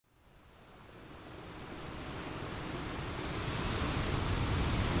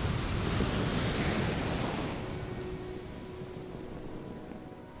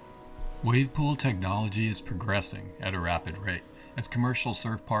Wave pool technology is progressing at a rapid rate as commercial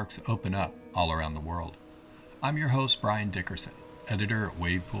surf parks open up all around the world. I'm your host, Brian Dickerson, editor at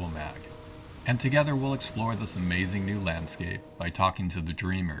Wave Pool Mag. And together we'll explore this amazing new landscape by talking to the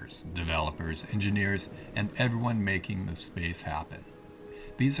dreamers, developers, engineers, and everyone making this space happen.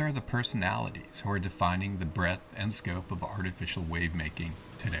 These are the personalities who are defining the breadth and scope of artificial wave making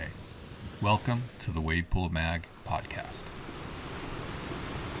today. Welcome to the Wave Pool Mag podcast.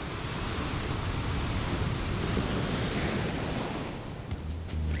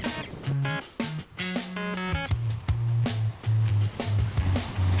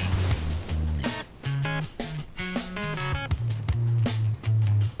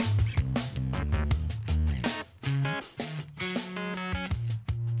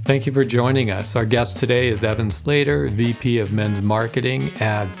 Thank you for joining us. Our guest today is Evan Slater, VP of Men's Marketing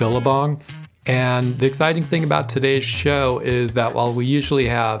at Billabong. And the exciting thing about today's show is that while we usually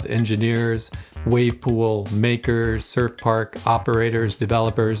have engineers, wave pool makers, surf park operators,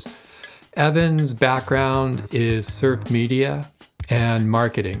 developers, Evan's background is surf media and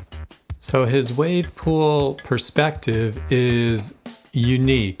marketing. So his wave pool perspective is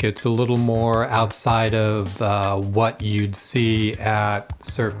unique. It's a little more outside of what you'd see at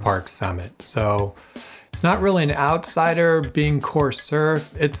Surf Park Summit. So it's not really an outsider being core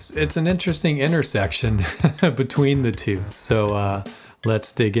surf. It's an interesting intersection between the two. So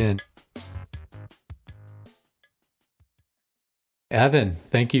let's dig in. Evan,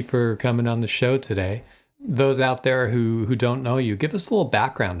 thank you for coming on the show today. Those out there who don't know you, give us a little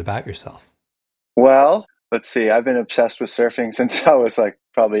background about yourself. Well, let's see. I've been obsessed with surfing since I was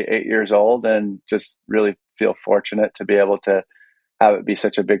probably 8 years old, and just really feel fortunate to be able to have it be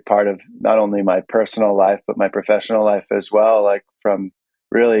such a big part of not only my personal life, but my professional life as well. From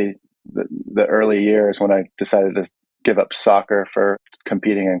really the early years when I decided to give up soccer for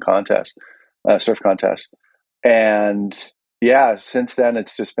competing in contests, surf contests. And yeah, since then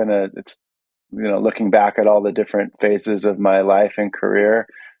it's just been looking back at all the different phases of my life and career,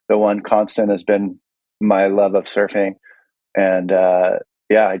 the one constant has been my love of surfing. And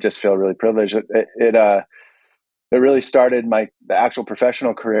I just feel really privileged. It really started the actual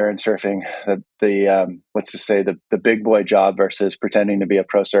professional career in surfing. Let's just say the big boy job versus pretending to be a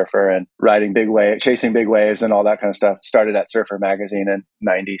pro surfer and riding big wave, chasing big waves, and all that kind of stuff. Started at Surfer Magazine in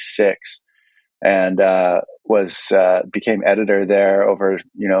 '96, and became editor there over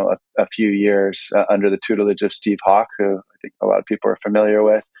a few years under the tutelage of Steve Hawk, who I think a lot of people are familiar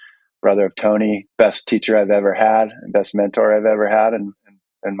with. Brother of Tony, best teacher I've ever had, and best mentor I've ever had in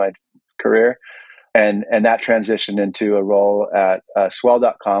my career. And that transitioned into a role at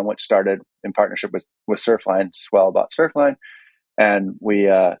Swell.com, which started in partnership with Surfline. Swell bought Surfline, and we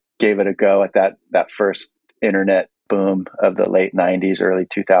gave it a go at that first internet boom of the late '90s, early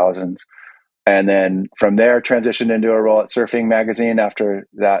 2000s. And then from there, transitioned into a role at Surfing Magazine after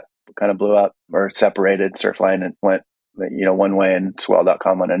that kind of blew up or separated. Surfline and went one way and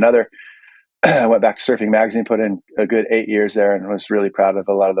Swell.com went another. I went back to Surfing Magazine, put in a good 8 years there, and was really proud of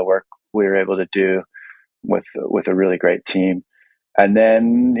a lot of the work we were able to do with a really great team. And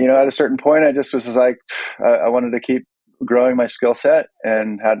then, at a certain point, I just was I wanted to keep growing my skill set,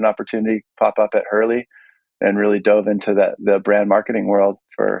 and had an opportunity pop up at Hurley, and really dove into the brand marketing world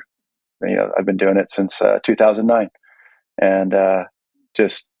for, I've been doing it since 2009, and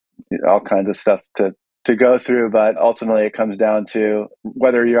just all kinds of stuff to go through. But ultimately it comes down to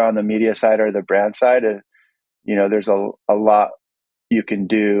whether you're on the media side or the brand side, there's a lot you can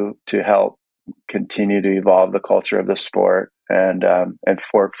do to help continue to evolve the culture of the sport and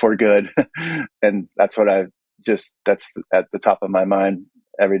for good. And that's what that's at the top of my mind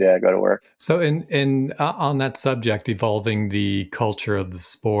every day I go to work. So in on that subject, evolving the culture of the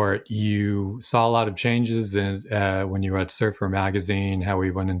sport, you saw a lot of changes when you were at Surfer Magazine, how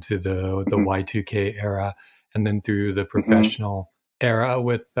we went into the Y2K era, and then through the professional era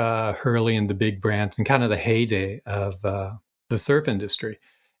with Hurley and the big brands, and kind of the heyday of the surf industry.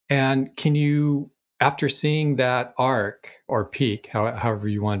 And can you, after seeing that arc or peak, however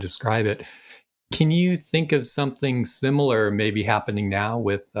you want to describe it, can you think of something similar maybe happening now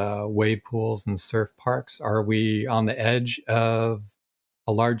with wave pools and surf parks? Are we on the edge of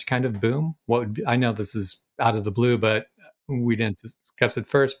a large kind of boom? I know this is out of the blue, but we didn't discuss it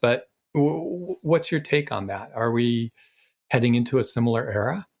first. But what's your take on that? Are we heading into a similar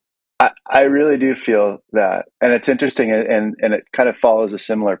era? I really do feel that. And it's interesting, and it kind of follows a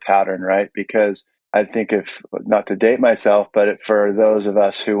similar pattern, right? Because I think, if not to date myself, but for those of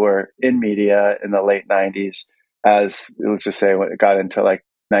us who were in media in the late '90s, let's just say when it got into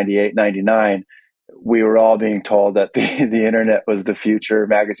 98, 99, we were all being told that the internet was the future,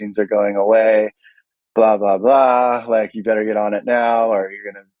 magazines are going away, blah, blah, blah. Like, you better get on it now or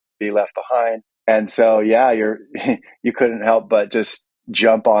you're going to be left behind. And so, yeah, you couldn't help but just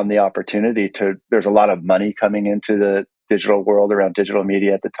jump on the opportunity there's a lot of money coming into the digital world around digital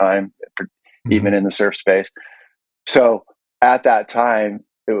media at the time, even in the surf space. So at that time,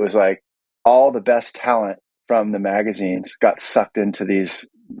 it was like all the best talent from the magazines got sucked into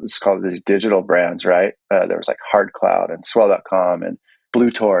let's call it these digital brands, right? There was like Hard Cloud and Swell.com and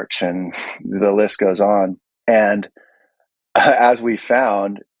Blue Torch, and the list goes on. And as we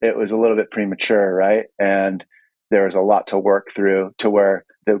found, it was a little bit premature, right? And there was a lot to work through to where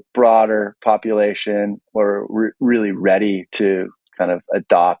the broader population were really ready to kind of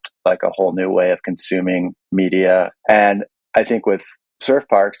adopt like a whole new way of consuming media. And I think with surf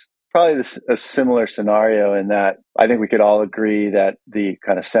parks, probably a similar scenario in that I think we could all agree that the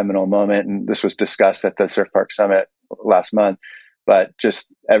kind of seminal moment, and this was discussed at the Surf Park Summit last month, but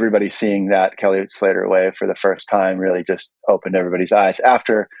just everybody seeing that Kelly Slater wave for the first time really just opened everybody's eyes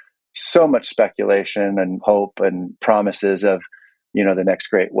after so much speculation and hope and promises of, the next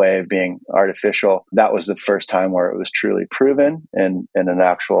great wave being artificial. That was the first time where it was truly proven in an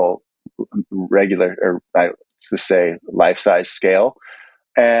actual regular, or I to say life-size scale.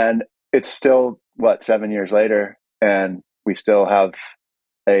 And it's still 7 years later, and we still have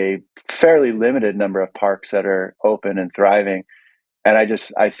a fairly limited number of parks that are open and thriving. And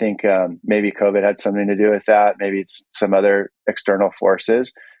I think maybe COVID had something to do with that. Maybe it's some other external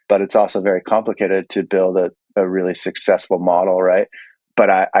forces, but it's also very complicated to build a really successful model, right? But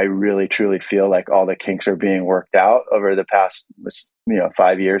I really truly feel like all the kinks are being worked out over the past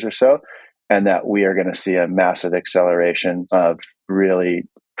 5 years or so, and that we are going to see a massive acceleration of really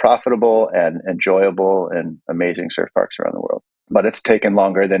profitable and enjoyable and amazing surf parks around the world. But it's taken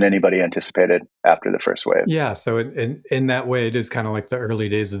longer than anybody anticipated after the first wave. Yeah. So in that way, it is kind of like the early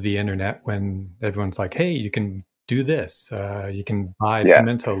days of the internet when everyone's like, hey, you can do this. You can buy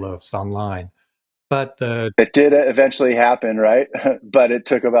pimento loaves online. But it did eventually happen, right? But it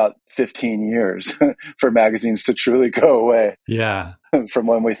took about 15 years for magazines to truly go away. Yeah. From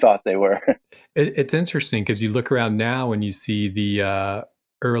when we thought they were. It's interesting because you look around now and you see the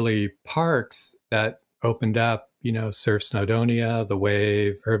early parks that opened up, Surf Snowdonia, the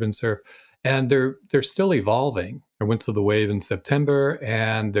Wave, Urban Surf, and they're still evolving. I went to the Wave in September,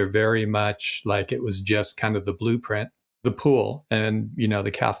 and they're very much like it was just kind of the blueprint, the pool, and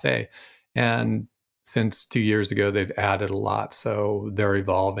the cafe. And since 2 years ago, they've added a lot. So they're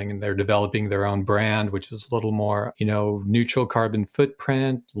evolving and they're developing their own brand, which is a little more, neutral carbon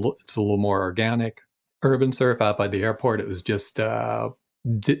footprint. It's a little more organic. Urban Surf out by the airport, it was just, they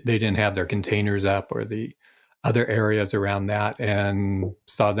didn't have their containers up or the other areas around that, and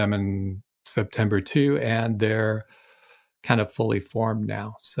saw them in September too. And they're kind of fully formed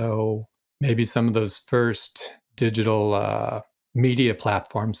now. So maybe some of those first digital media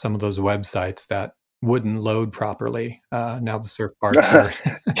platforms, some of those websites that wouldn't load properly. Now the surf parks are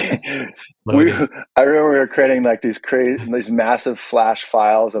loading. I remember we were creating like these massive flash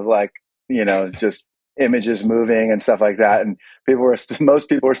files of just images moving and stuff like that. And most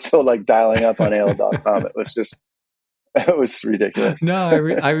people were still like dialing up on AOL.com. It was ridiculous. No,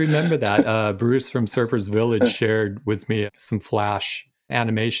 I remember that. Bruce from Surfers Village shared with me some flash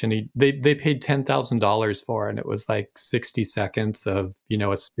animation. They paid $10,000 for, and it was like 60 seconds of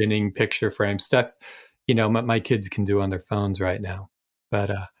a spinning picture frame stuff my kids can do on their phones right now.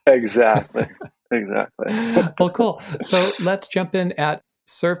 But exactly. Well, cool. So let's jump in at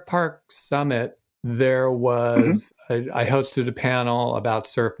Surf Park Summit. There was I hosted a panel about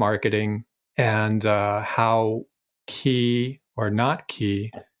surf marketing and how key or not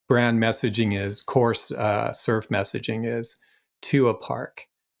key brand messaging is, course surf messaging is to a park.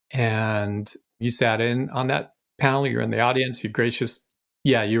 And you sat in on that panel. You're in the audience. You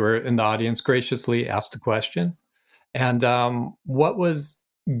were in the audience, graciously asked a question. And what was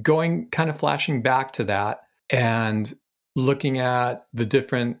kind of flashing back to that and looking at the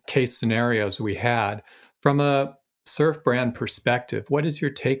different case scenarios we had from a surf brand perspective, what is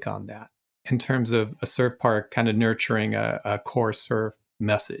your take on that in terms of a surf park kind of nurturing a core surf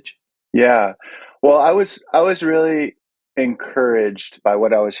message? Yeah. Well, I was really encouraged by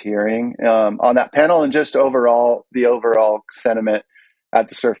what I was hearing on that panel, and just the overall sentiment at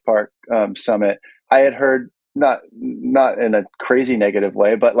the Surf Park Summit. I had heard not in a crazy negative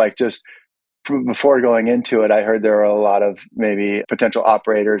way, but like just before going into it, I heard there were a lot of maybe potential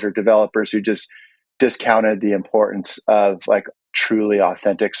operators or developers who just discounted the importance of like truly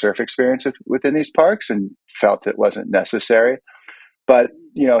authentic surf experience within these parks and felt it wasn't necessary. But,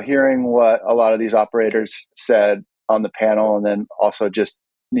 hearing what a lot of these operators said on the panel, and then also just,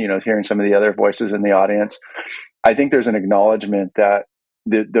 hearing some of the other voices in the audience, I think there's an acknowledgement that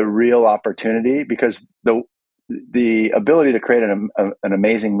the real opportunity, because the ability to create an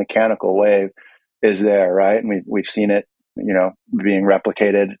amazing mechanical wave is there, right? And we've seen it, being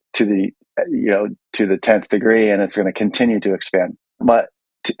replicated to the 10th degree, and it's going to continue to expand. But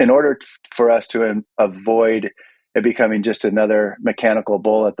in order for us to avoid it becoming just another mechanical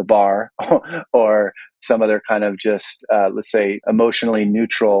bull at the bar or some other kind of just, let's say, emotionally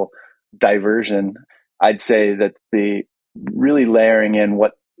neutral diversion, I'd say that the really layering in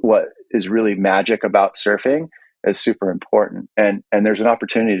what is really magic about surfing is super important. And there's an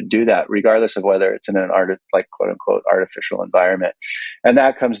opportunity to do that regardless of whether it's in an like quote unquote artificial environment. And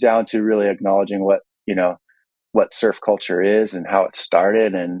that comes down to really acknowledging what surf culture is and how it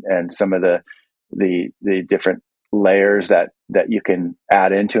started, and some of the different layers that you can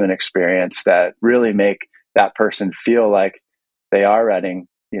add into an experience that really make that person feel like they are riding,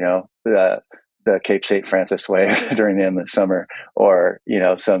 the Cape St. Francis wave during the endless summer, or,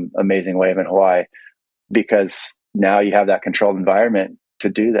 some amazing wave in Hawaii, because now you have that controlled environment to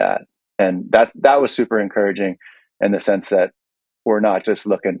do that. And that was super encouraging in the sense that we're not just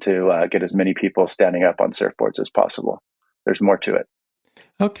looking to get as many people standing up on surfboards as possible. There's more to it.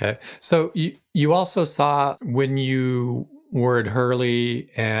 Okay. So you also saw when you were at Hurley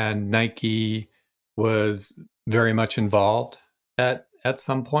and Nike was very much involved at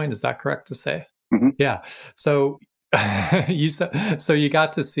some point. Is that correct to say? Mm-hmm. Yeah. So you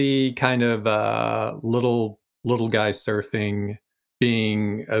got to see kind of little guy surfing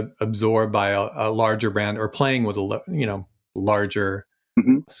being absorbed by a larger brand, or playing with a larger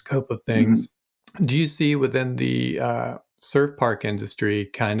mm-hmm. scope of things. Mm-hmm. Do you see within the surf park industry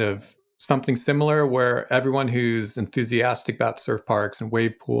kind of something similar, where everyone who's enthusiastic about surf parks and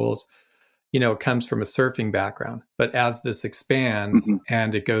wave pools, comes from a surfing background, but as this expands mm-hmm.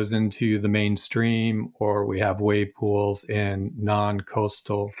 and it goes into the mainstream, or we have wave pools in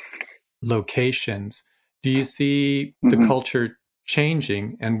non-coastal locations, do you see the mm-hmm. culture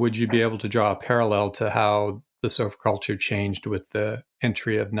changing? And would you be able to draw a parallel to how the surf culture changed with the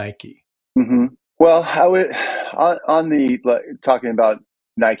entry of Nike? Mm-hmm. Well, on the talking about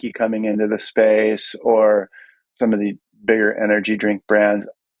Nike coming into the space, or some of the bigger energy drink brands,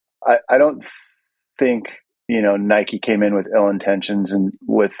 I don't think, Nike came in with ill intentions and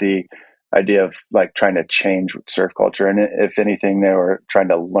with the idea of like trying to change surf culture. And if anything, they were trying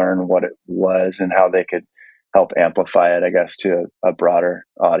to learn what it was and how they could help amplify it, I guess, to a broader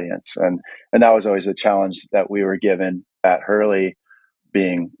audience. And that was always a challenge that we were given at Hurley,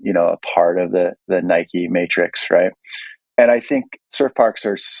 being, a part of the Nike matrix, right? And I think surf parks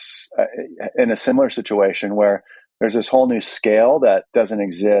are in a similar situation, where there's this whole new scale that doesn't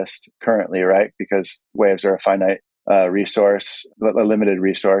exist currently, right? Because waves are a finite resource, a limited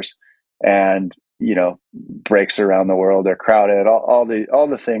resource, and breaks around the world, they're crowded. All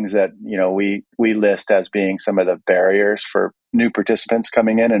the things that we list as being some of the barriers for new participants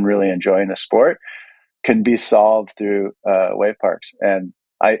coming in and really enjoying the sport can be solved through wave parks. And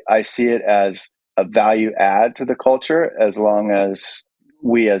I see it as a value add to the culture, as long as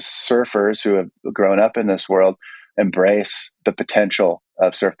we as surfers who have grown up in this world embrace the potential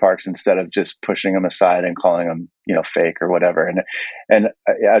of surf parks instead of just pushing them aside and calling them, fake or whatever. And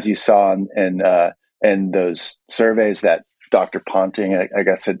as you saw in those surveys that Dr. Ponting, I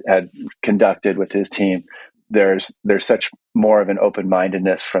guess, had conducted with his team, there's such more of an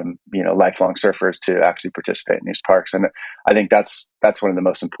open-mindedness from lifelong surfers to actually participate in these parks. And I think that's one of the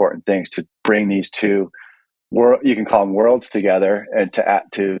most important things, to bring these two you can call them worlds together, and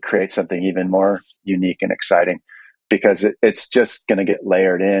to create something even more unique and exciting, because it's just going to get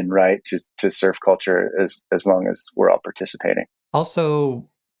layered in, right, to surf culture as long as we're all participating. Also,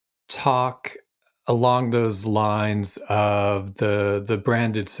 talk along those lines of the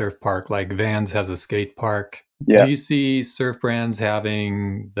branded surf park, like Vans has a skate park. Yeah. Do you see surf brands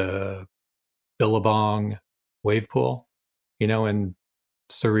having the Billabong wave pool, in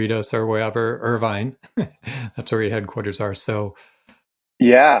Cerritos or wherever, Irvine? That's where your headquarters are. So,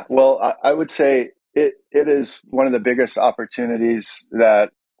 yeah, well, I would say it is one of the biggest opportunities that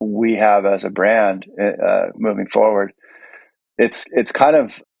we have as a brand moving forward. It's kind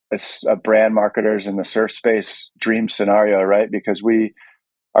of a brand marketers in the surf space dream scenario, right? Because we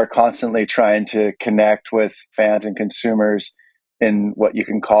are constantly trying to connect with fans and consumers in what you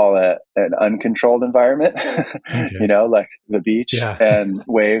can call an uncontrolled environment, okay. Like the beach, yeah. and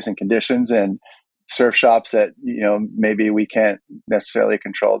waves and conditions, and surf shops that, maybe we can't necessarily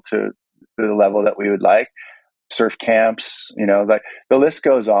control to the level that we would like. surf camps, like the list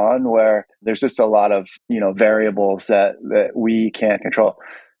goes on, where there's just a lot of, variables that we can't control.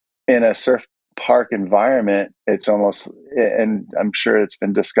 In a surf park environment, it's almost, and I'm sure it's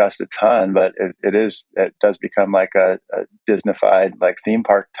been discussed a ton, but it does become like a Disneyfied, like theme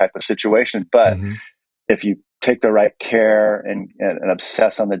park type of situation. But Mm-hmm. if you take the right care and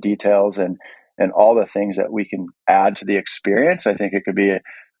obsess on the details and all the things that we can add to the experience, I think it could be a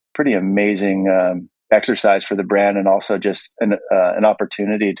pretty amazing exercise for the brand, and also just an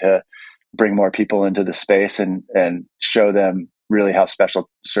opportunity to bring more people into the space and show them really how special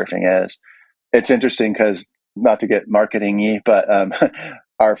surfing is. It's interesting because, not to get marketing-y, but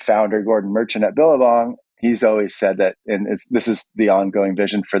our founder, Gordon Merchant at Billabong, he's always said that, and this is the ongoing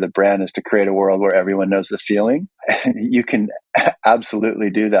vision for the brand, is to create a world where everyone knows the feeling. You can absolutely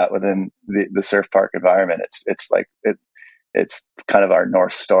do that within the surf park environment. It's kind of our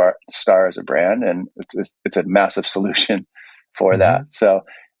North Star as a brand, and it's a massive solution for that. So,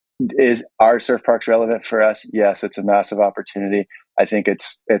 is our surf parks relevant for us? Yes, it's a massive opportunity. I think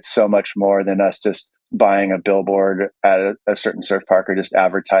it's so much more than us just buying a billboard at a certain surf park, or just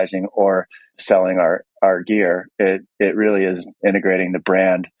advertising or selling our gear. It really is integrating the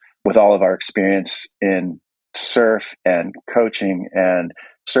brand with all of our experience in surf and coaching and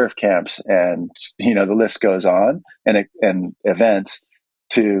surf camps, and the list goes on, and events,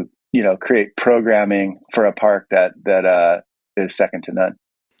 to create programming for a park that is second to none.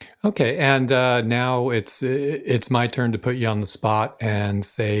 Okay, and now it's my turn to put you on the spot and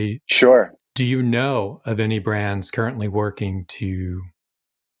say, Sure. do you know of any brands currently working to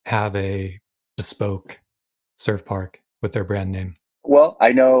have a bespoke surf park with their brand name? Well,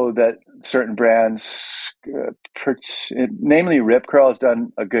 I know that certain brands, namely Rip Curl, has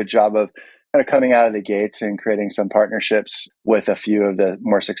done a good job of kind of coming out of the gates and creating some partnerships with a few of the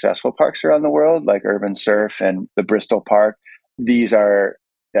more successful parks around the world, like Urban Surf and the Bristol Park. These are,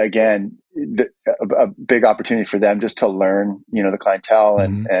 again, a big opportunity for them just to learn, the clientele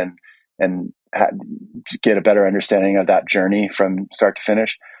and get a better understanding of that journey from start to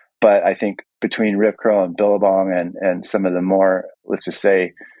finish. But I think between Rip Curl and Billabong and some of the more, let's just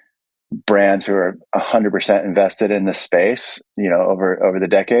say, brands who are 100% invested in the space, over the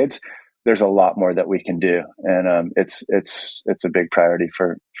decades, there's a lot more that we can do, and it's a big priority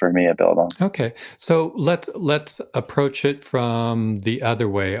for me at Billabong. Okay, so let's approach it from the other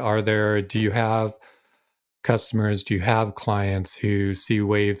way. Do you have customers? Do you have clients who see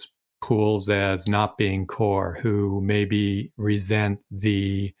waves pools as not being core, who maybe resent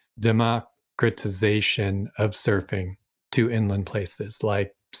the democratization of surfing to inland places,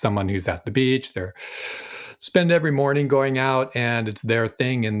 like someone who's at the beach, they're spend every morning going out and it's their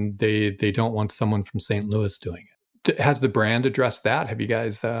thing, and they don't want someone from St. Louis doing it. Has the brand addressed that? Have you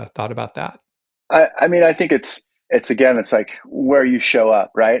guys thought about that? I mean, I think it's like where you show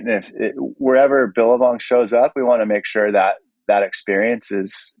up, right? And wherever Billabong shows up, we want to make sure that experience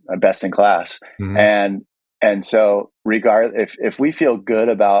is best in class. Mm-hmm. And so, if we feel good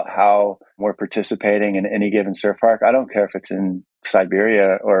about how we're participating in any given surf park, I don't care if it's in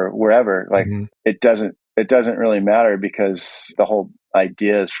Siberia or wherever. Like, mm-hmm. it doesn't really matter, because the whole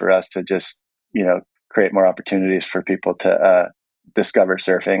idea is for us to just create more opportunities for people to discover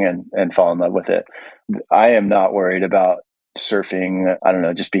surfing and fall in love with it. I am not worried about surfing, I don't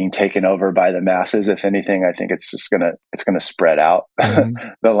know, just being taken over by the masses. If anything, I think it's gonna spread out Mm-hmm.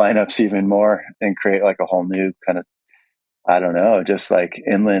 the lineups even more and create like a whole new kind of, I don't know, just like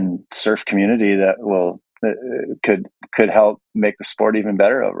inland surf community that could help make the sport even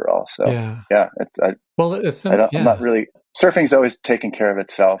better overall. So yeah, I'm not really. Surfing's always taken care of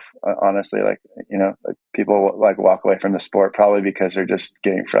itself, honestly. Like, people like walk away from the sport probably because they're just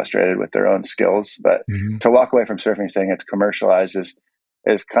getting frustrated with their own skills. But mm-hmm. to walk away from surfing saying it's commercialized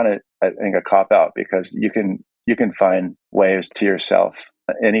is kind of, I think, a cop out, because you can find waves to yourself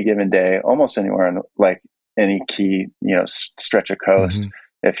any given day, almost anywhere on like any key stretch of coast, mm-hmm.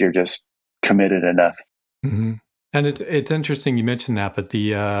 if you're just committed enough. Mm-hmm. And it's interesting you mentioned that, but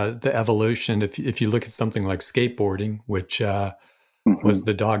the evolution, if you look at something like skateboarding, which Mm-hmm. was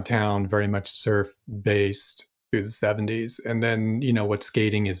the Dogtown, very much surf based through the 70s, and then what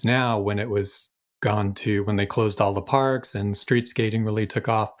skating is now, when they closed all the parks and street skating really took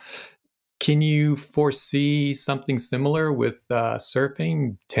off. Can you foresee something similar with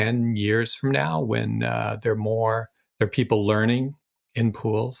surfing 10 years from now, when there are people learning in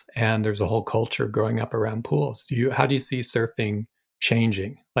pools and there's a whole culture growing up around pools? How do you see surfing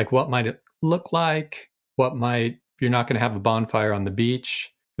changing? Like, what might it look like? If you're not going to have a bonfire on the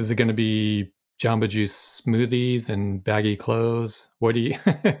beach, is it going to be Jamba Juice smoothies and baggy clothes. What do you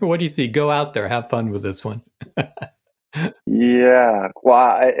what do you see? Go out there, have fun with this one. Yeah,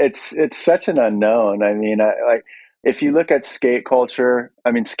 wow, it's such an unknown. I mean, like if you look at skate culture,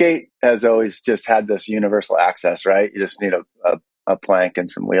 I mean, skate has always just had this universal access, right? You just need a plank and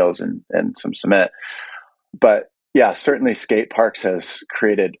some wheels and some cement. But yeah, certainly skate parks has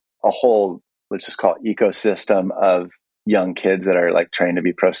created a whole, let's just call it ecosystem of young kids that are like trained to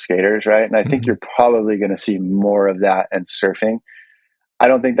be pro skaters, right? And I think Mhm. you're probably going to see more of that in surfing. I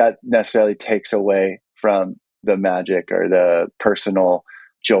don't think that necessarily takes away from the magic or the personal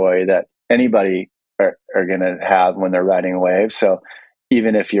joy that anybody are going to have when they're riding a wave. So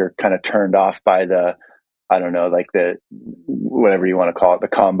even if you're kind of turned off by the, I don't know, like the, whatever you want to call it, the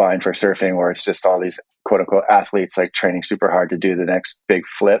combine for surfing, where it's just all these quote unquote athletes like training super hard to do the next big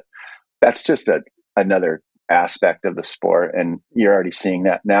flip. That's just another aspect of the sport. And you're already seeing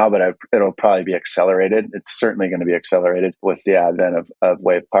that now, but it'll probably be accelerated. It's certainly going to be accelerated with the advent of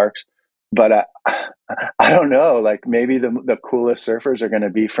wave parks. But I don't know, like maybe the coolest surfers are going to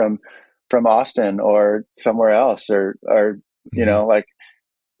be from Austin or somewhere else, or you Mhm. know, like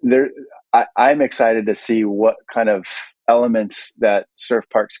there. I'm excited to see what kind of elements that surf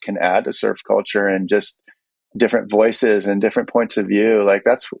parks can add to surf culture, and just different voices and different points of view. Like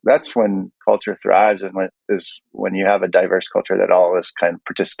that's when culture thrives, and when you have a diverse culture that all is kind of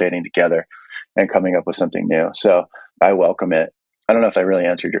participating together and coming up with something new. So I welcome it. I don't know if I really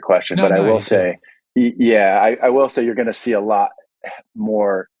answered your question, No, but I no, will you did. say, yeah, I will say you're going to see a lot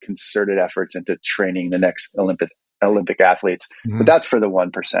more concerted efforts into training the next Olympic athletes, but Mhm. that's for the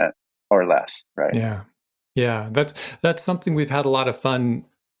 1% or less, right? Yeah. Yeah, that's something we've had a lot of fun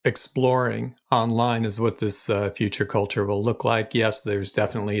exploring online is what this future culture will look like. Yes, there's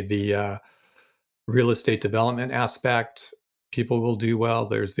definitely the real estate development aspect. People will do well.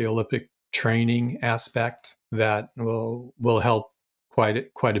 There's the Olympic training aspect that will help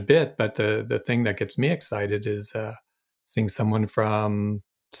quite a bit. But the thing that gets me excited is seeing someone from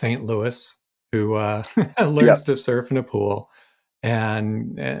St. Louis who learns Yep. to surf in a pool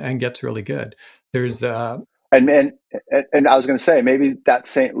and gets really good. There's and and I was going to say maybe that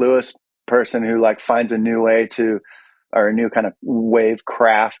St. Louis person who like finds a new way to, or a new kind of wave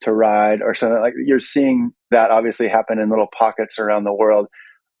craft to ride or something, like you're seeing that obviously happen in little pockets around the world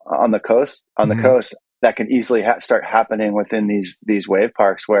on the mhm. coast that can easily start happening within these wave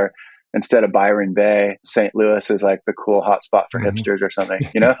parks, where instead of Byron Bay, St. Louis is like the cool hot spot for Mhm. hipsters or something,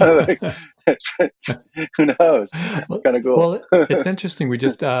 you know. Like, who knows, Well, kind of cool. it's interesting. We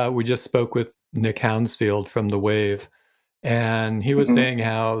just spoke with Nick Hounsfield from The Wave, and he was Hmm. saying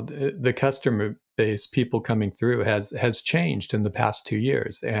how the customer base, people coming through, has changed in the past 2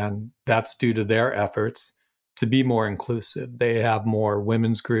 years, and that's due to their efforts to be more inclusive. They have more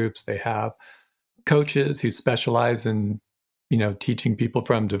women's groups. They have coaches who specialize in teaching people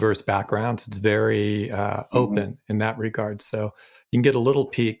from diverse backgrounds. It's very Hmm. open in that regard. So you can get a little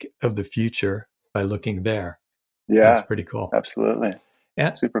peek of the future by looking there. That's Yeah, pretty cool. absolutely.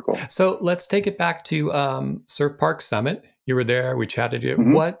 And Super cool. so let's take it back to Surf Park Summit. You were there. We chatted.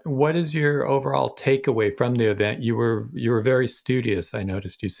 Hmm. What is your overall takeaway from the event? You were very studious. I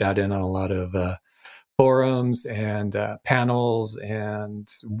noticed you sat in on a lot of forums and panels. And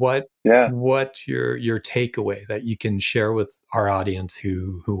Yeah. what's your takeaway that you can share with our audience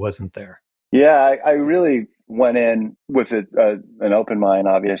who wasn't there? Yeah, I really went in with an open mind,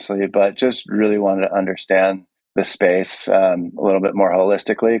 obviously, but just really wanted to understand the space a little bit more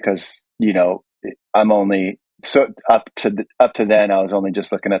holistically, because I'm only so up to then I was only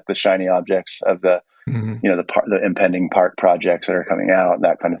just looking at the shiny objects of the Hmm. the impending park projects that are coming out and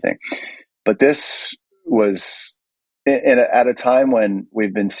that kind of thing. But this was at a time when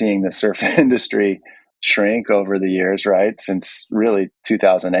we've been seeing the surf industry shrink over the years, right? Since really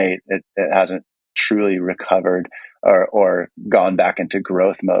 2008, it hasn't truly recovered or gone back into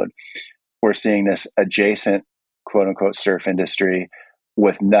growth mode. We're seeing this adjacent quote unquote surf industry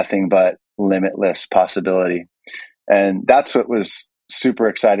with nothing but limitless possibility. And that's what was super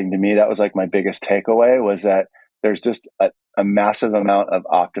exciting to me. That was like my biggest takeaway, was that there's just a massive amount of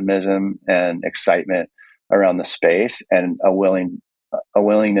optimism and excitement around the space, and a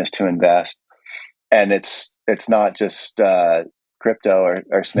willingness to invest. And it's not just crypto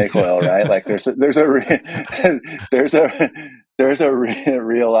or snake oil, right? Like there's a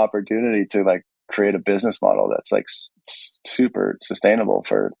real opportunity to like create a business model that's like super sustainable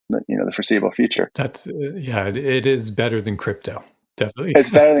for the foreseeable future. That's yeah, it is better than crypto, definitely. It's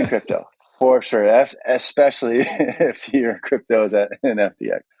better than crypto for sure, especially if your crypto is at an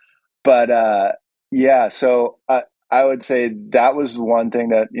FTX. But yeah, so I would say that was one thing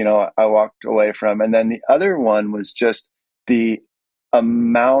that, I walked away from. And then the other one was just the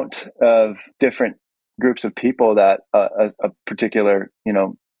amount of different groups of people that a particular,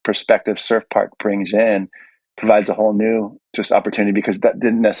 prospective surf park brings in provides a whole new just opportunity, because that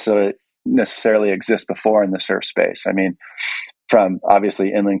didn't necessarily exist before in the surf space. I mean, from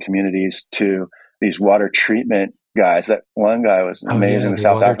obviously inland communities to these water treatment guys. That one guy was amazing. Yeah, The the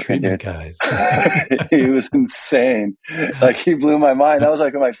South water African treatment dude. guys. He was insane. Like, he blew my mind. That was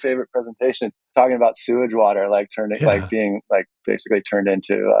like my favorite presentation, talking about sewage water, like Yeah. being like basically turned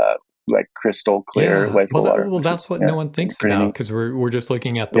into like crystal clear Yeah. waveable water. Well, Which is, that's what no one thinks pretty about, neat. because we're just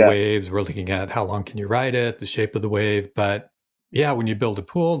looking at the Yeah. waves. We're looking at how long can you ride it, the shape of the wave. But yeah, when you build a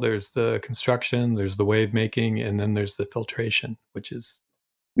pool, there's the construction, there's the wave making, and then there's the filtration, which is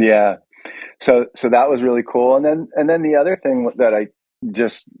Yeah. So that was really cool. And then the other thing that I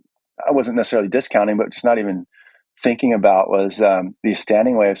wasn't necessarily discounting, but just not even thinking about was these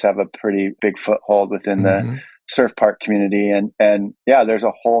standing waves have a pretty big foothold within the hmm surf park community, and yeah, there's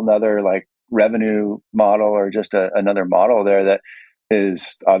a whole nother like revenue model, or just another model there that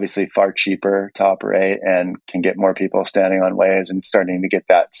is obviously far cheaper to operate and can get more people standing on waves and starting to get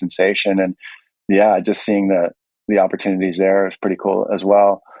that sensation. And yeah, just seeing the opportunities there is pretty cool as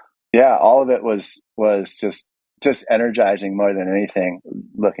well. Yeah, all of it was just energizing more than anything.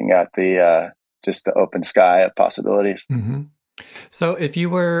 Looking at the just the open sky of possibilities. hmm So, if you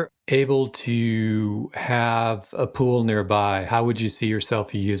were able to have a pool nearby, how would you see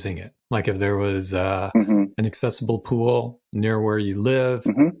yourself using it? Like, if there was Hmm. an accessible pool near where you live,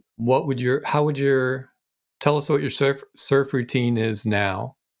 Hmm. how would your, tell us what your surf routine is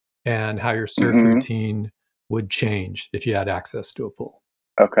now, and how your surf Hmm. routine would change if you had access to a pool.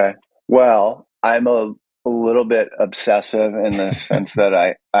 Okay. Well, I'm a little bit obsessive in the sense that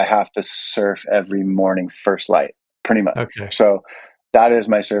I have to surf every morning first light, pretty much. Okay. So that is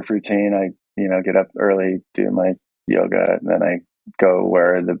my surf routine. I, get up early, do my yoga, and then I go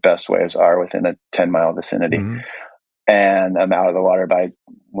where the best waves are within a 10-mile vicinity. hmm And I'm out of the water by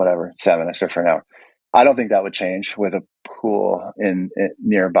whatever, 7. I surf for an hour. I don't think that would change with a pool in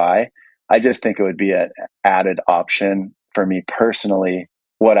nearby. I just think it would be an added option for me personally.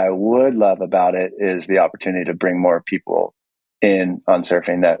 What I would love about it is the opportunity to bring more people in on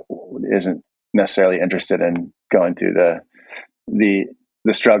surfing that isn't necessarily interested in going through the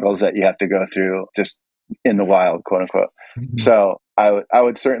the struggles that you have to go through just in the wild, quote unquote. hmm So I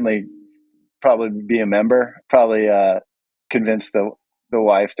would certainly probably be a member, probably convince the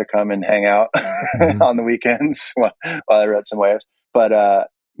wife to come and hang out hmm on the weekends while I rode some waves. But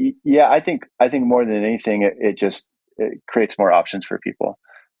yeah, I think more than anything, it creates more options for people.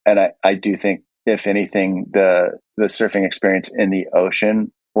 And I do think, if anything, the surfing experience in the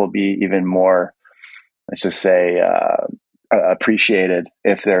ocean will be even more, let's just say, appreciated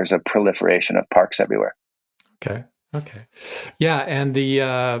if there's a proliferation of parks everywhere. Okay. Okay. Yeah, and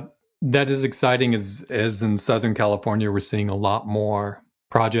the that is exciting. As in Southern California, we're seeing a lot more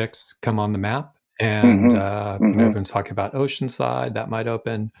projects come on the map, and Hmm. Hmm. everyone's talking about Oceanside that might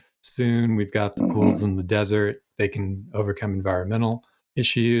open soon. We've got the pools Hmm. in the desert; they can overcome environmental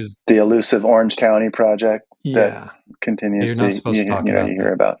issues. The elusive Orange County project that Yeah, continues you're not to supposed to talk you about hear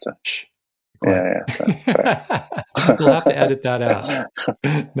that. about. So Shh, be quiet. yeah, yeah. So, sorry. We'll have to edit that out.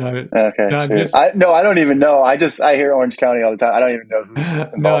 No, Okay, no, I'm shoot. just I don't even know. I hear Orange County all the time. I don't even know who's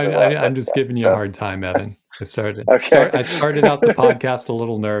no, involved in what. I'm just giving you a So hard time, Evan. okay. I started out the podcast a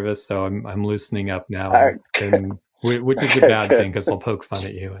little nervous, so I'm loosening up now, All right. and which is a Okay, bad good. thing because I'll poke fun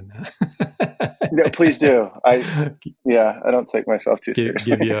at you No, please do. I don't take myself too give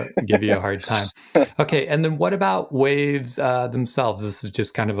seriously. you a hard time. Okay, and then what about waves themselves? This is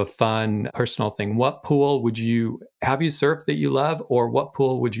just kind of a fun personal thing. What pool would you have you surf that you love, or what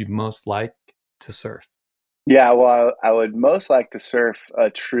pool would you most like to surf? Yeah, well, I would most like to surf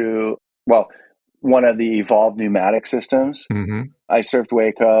well, one of the evolved pneumatic systems. hmm I surfed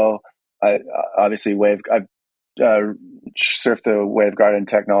Waco. Obviously I've uh, surfed the Wave Garden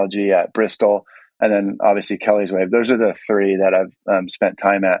technology at Bristol, and then obviously Kelly's Wave. Those are the 3 that I've spent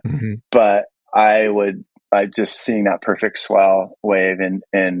time at. hmm But I just seeing that perfect swell wave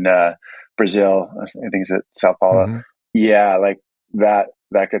in Brazil. I think it's at Sao Paulo. hmm Yeah, like that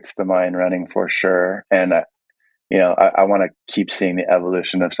gets the mind running for sure. And I want to keep seeing the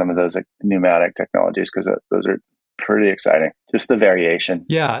evolution of some of those, like, pneumatic technologies, because those are pretty exciting. Just the variation.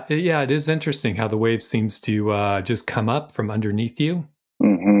 Yeah, it is interesting how the wave seems to just come up from underneath you.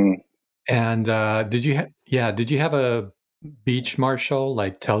 Hmm. And did you have a beach marshal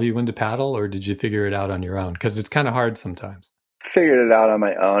like tell you when to paddle, or did you figure it out on your own? Because it's kind of hard sometimes. Figured it out on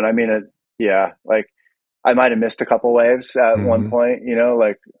my own. I mean, yeah, like I might have missed a couple waves at one point,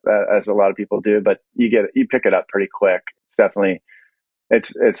 like as a lot of people do, but you pick it up pretty quick. It's definitely,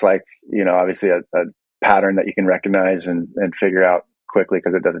 it's like, obviously a pattern that you can recognize and figure out quickly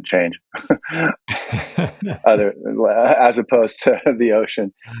because it doesn't change as opposed to the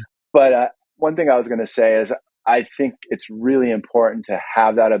ocean. But one thing I was going to say is I think it's really important to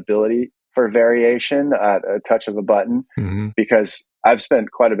have that ability for variation at a touch of a button, because I've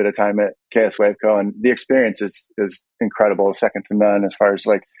spent quite a bit of time at KS Waveco, and the experience is incredible, second to none as far as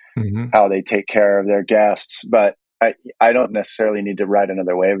like how they take care of their guests. But I don't necessarily need to ride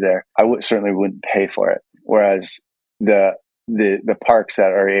another wave there. I certainly wouldn't pay for it. Whereas the parks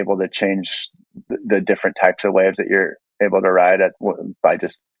that are able to change the different types of waves that you're able to ride at by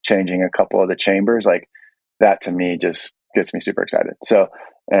just changing a couple of the chambers, like that to me just gets me super excited. So,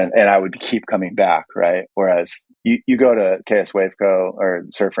 and I would keep coming back, right? Whereas you go to KS Waveco or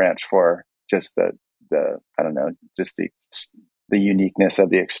Surf Ranch for just the I don't know, just the uniqueness of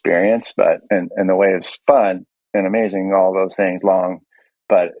the experience, but and the wave's fun and amazing, all those things, long,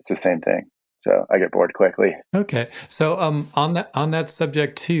 but it's the same thing. So I get bored quickly. Okay. So on that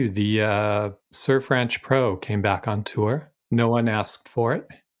subject too, the Surf Ranch Pro came back on tour. No one asked for it,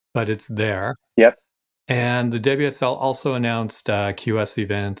 but it's there. Yep. And the WSL also announced QS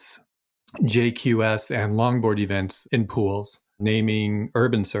events, JQS, and longboard events in pools, naming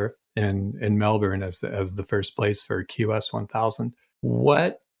Urban Surf in Melbourne as the first place for QS 1000.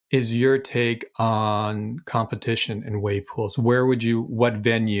 What is your take on competition in wave pools? What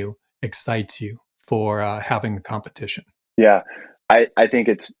venue excites you for having a competition? Yeah, I think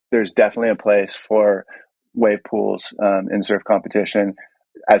there's definitely a place for wave pools in surf competition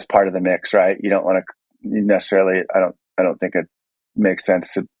as part of the mix, right? You don't want to necessarily, I don't think it makes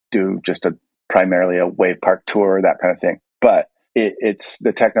sense to do just primarily a wave park tour, that kind of thing. But it's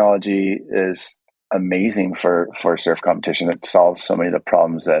the technology is amazing for surf competition. It solves so many of the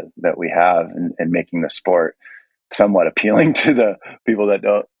problems that we have in making the sport somewhat appealing to the people that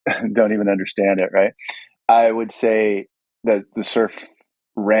don't even understand it, right? I would say that the Surf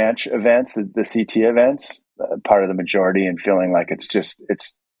Ranch events, the CT events, part of the majority, and feeling like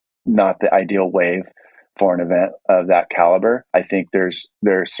it's not the ideal wave for an event of that caliber. I think there's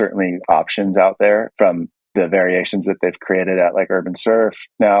certainly options out there, from the variations that they've created at like Urban Surf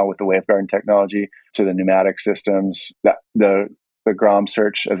now with the Wavegarden technology to the pneumatic systems. That the Grom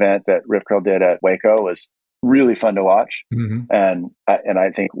Search event that Rip Curl did at Waco was really fun to watch. And I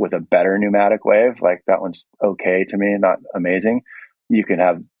think with a better pneumatic wave, like that one's okay to me, not amazing, you can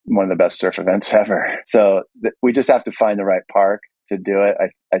have one of the best surf events ever. So we just have to find the right park to do it.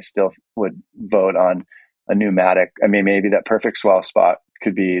 I still would vote on a pneumatic. I mean, maybe that Perfect Swell spot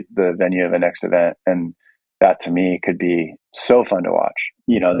could be the venue of a next event. And that to me could be so fun to watch.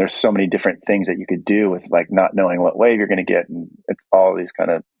 There's so many different things that you could do with like not knowing what wave you're going to get. And it's all these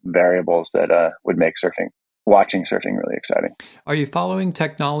kind of variables that would make watching surfing really exciting. Are you following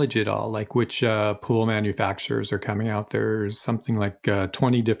technology at all? Like which pool manufacturers are coming out? There's something like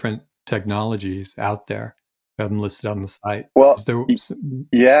 20 different technologies out there. I have them listed on the site. Well,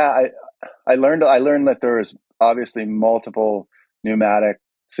 yeah, I learned that there was obviously multiple pneumatic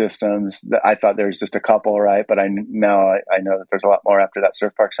systems. I thought there was just a couple, right? But I know that there's a lot more after that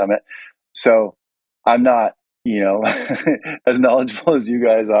Surf Park Summit. So I'm not, as knowledgeable as you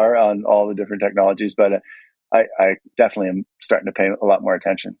guys are on all the different technologies, but I definitely am starting to pay a lot more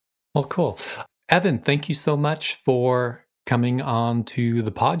attention. Well, cool. Evan, thank you so much for coming on to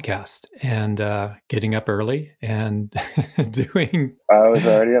the podcast and getting up early and doing. I was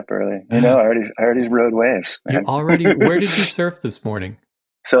already up early. I already rode waves. Man. Where did you surf this morning?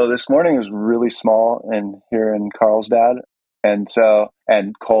 So this morning was really small here in Carlsbad, and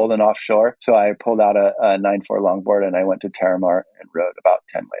cold and offshore. So I pulled out a 9.4 longboard and I went to Terramar and rode about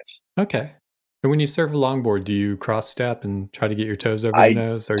 10 waves. Okay. And when you surf a longboard, do you cross step and try to get your toes over your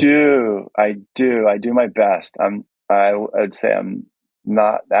nose? I do. I do my best. I would say I'm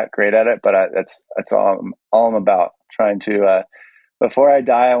not that great at it, but that's all I'm about. Trying to, before I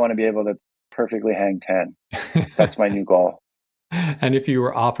die, I want to be able to perfectly hang 10. That's my new goal. And if you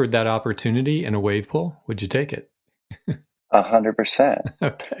were offered that opportunity in a wave pool, would you take it? 100%.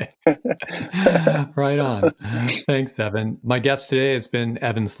 Okay. Right on. Thanks, Evan. My guest today has been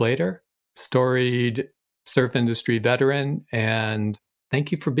Evan Slater, storied surf industry veteran, and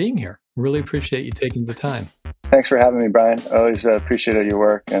thank you for being here. Really appreciate you taking the time. Thanks for having me, Brian. Always appreciated your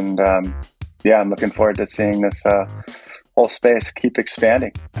work. And I'm looking forward to seeing this whole space keep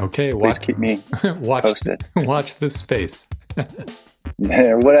expanding. Okay. Please keep me posted. Watch this space.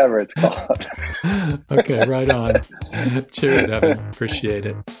 Whatever it's called. Okay, right on. Cheers, Evan. Appreciate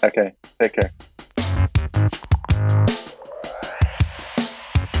it. Okay. Take care.